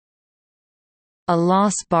"A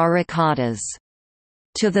las Barricadas",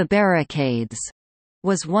 "To the Barricades",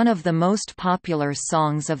 was one of the most popular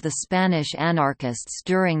songs of the Spanish anarchists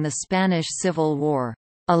during the Spanish Civil War.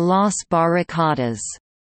 "A las Barricadas"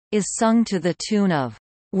 is sung to the tune of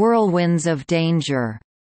 "Whirlwinds of Danger",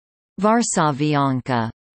 Varsavianka,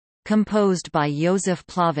 composed by Józef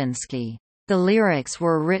Plavinsky. The lyrics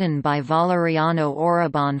were written by Valeriano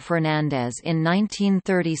Orobon Fernandez in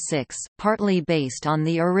 1936, partly based on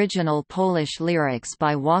the original Polish lyrics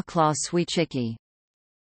by Wacław Swiecicki.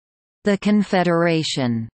 The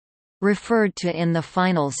Confederation, referred to in the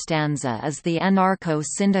final stanza as the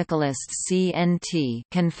anarcho-syndicalists CNT,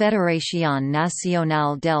 Confederación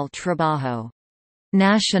Nacional del Trabajo,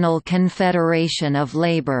 National Confederation of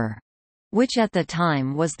Labor, which at the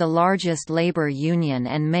time was the largest labor union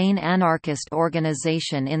and main anarchist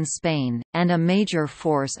organization in Spain, and a major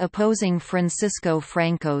force opposing Francisco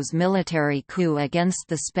Franco's military coup against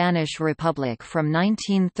the Spanish Republic from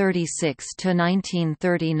 1936 to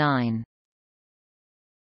 1939.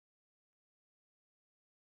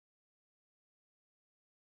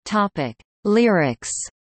 Lyrics.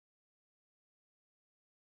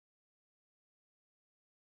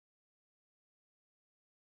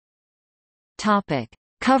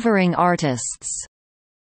 Covering artists.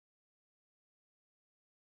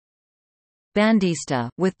 Bandista,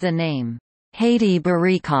 with the name Haiti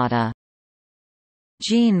Barricada,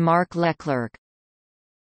 Jean-Marc Leclerc,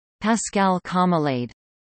 Pascal Camalade,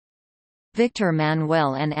 Victor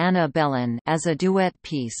Manuel and Ana Belén as a duet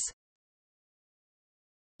piece,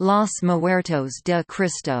 Los Muertos de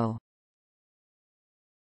Cristo.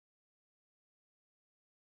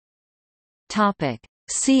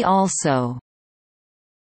 See also: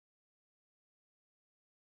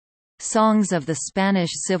 Songs of the Spanish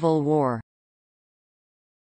Civil War.